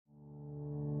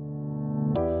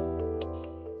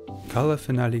Color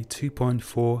Finale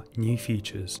 2.4 New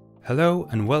Features. Hello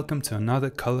and welcome to another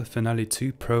Color Finale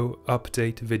 2 Pro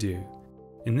update video.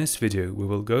 In this video we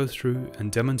will go through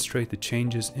and demonstrate the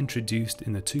changes introduced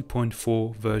in the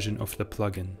 2.4 version of the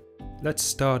plugin. Let's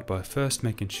start by first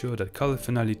making sure that Color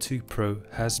Finale 2 Pro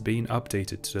has been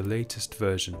updated to the latest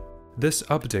version. This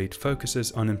update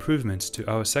focuses on improvements to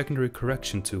our secondary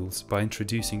correction tools by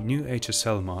introducing new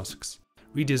HSL masks,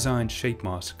 redesigned shape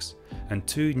masks, and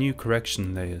 2 new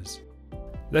correction layers.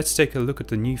 Let's take a look at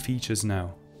the new features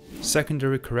now.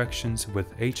 Secondary corrections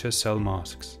with HSL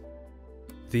masks.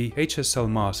 The HSL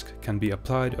mask can be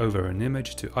applied over an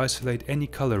image to isolate any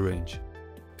color range.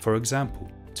 For example,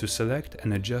 to select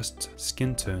and adjust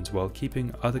skin tones while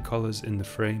keeping other colors in the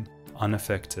frame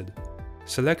unaffected.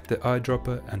 Select the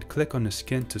eyedropper and click on the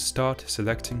skin to start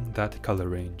selecting that color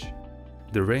range.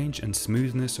 The range and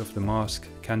smoothness of the mask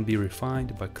can be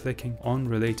refined by clicking on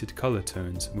related color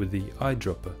tones with the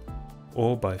eyedropper,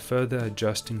 or by further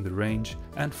adjusting the range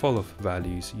and fall-off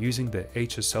values using the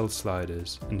HSL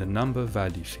sliders in the number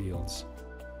value fields.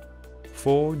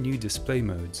 4 new display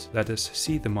modes let us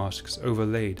see the masks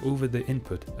overlaid over the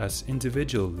input as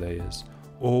individual layers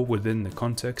or within the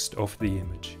context of the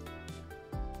image.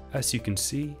 As you can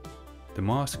see, the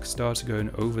mask starts going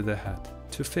over the hat.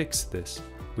 To fix this,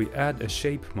 we add a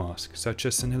shape mask such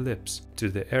as an ellipse to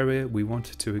the area we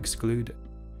want to exclude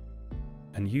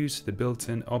and use the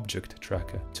built-in object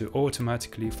tracker to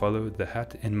automatically follow the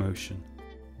hat in motion.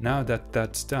 Now that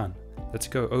that's done, let's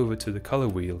go over to the color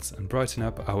wheels and brighten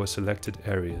up our selected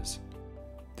areas.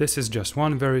 This is just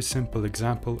one very simple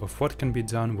example of what can be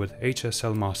done with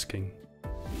HSL masking.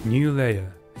 New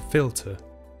layer, filter.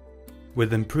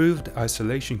 With improved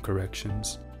isolation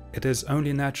corrections, it is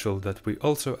only natural that we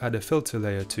also add a filter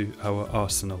layer to our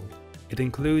arsenal. It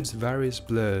includes various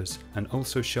blurs and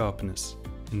also sharpness.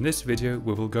 In this video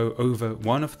we will go over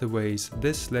one of the ways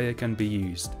this layer can be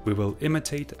used. We will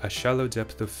imitate a shallow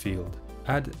depth of field.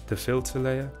 Add the filter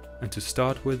layer, and to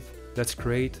start with, let's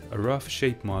create a rough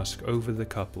shape mask over the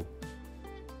couple.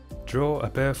 Draw a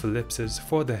pair of ellipses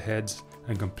for their heads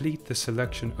and complete the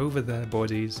selection over their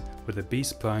bodies with a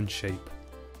B-spline shape.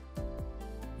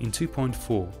 In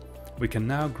 2.4, we can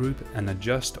now group and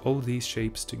adjust all these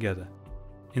shapes together.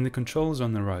 In the controls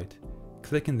on the right,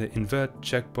 clicking the invert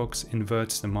checkbox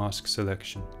inverts the mask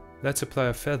selection. Let's apply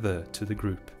a feather to the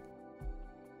group.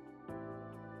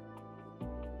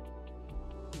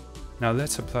 Now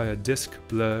let's apply a disk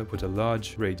blur with a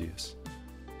large radius.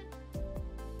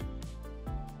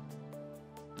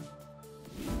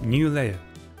 New layer,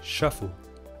 shuffle.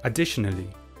 Additionally,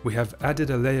 we have added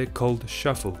a layer called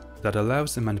shuffle that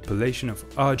allows the manipulation of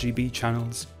RGB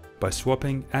channels by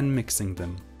swapping and mixing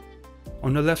them.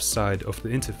 On the left side of the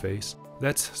interface,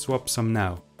 let's swap some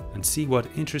now and see what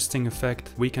interesting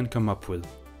effect we can come up with.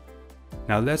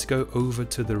 Now let's go over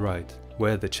to the right,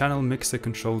 where the channel mixer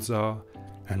controls are,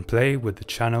 and play with the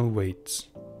channel weights.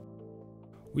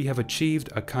 We have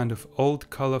achieved a kind of old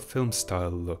color film style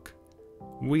look.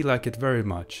 We like it very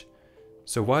much,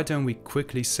 so why don't we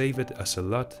quickly save it as a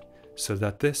LUT so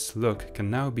that this look can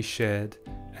now be shared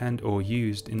and/or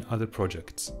used in other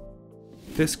projects.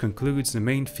 This concludes the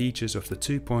main features of the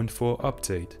 2.4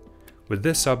 update. With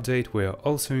this update we are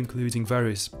also including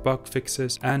various bug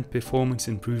fixes and performance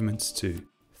improvements too.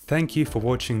 Thank you for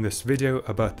watching this video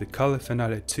about the Color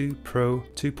Finale 2 Pro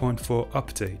 2.4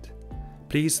 update.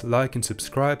 Please like and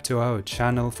subscribe to our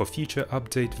channel for future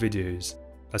update videos,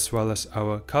 as well as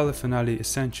our Color Finale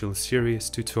Essentials series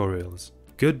tutorials.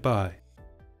 Goodbye!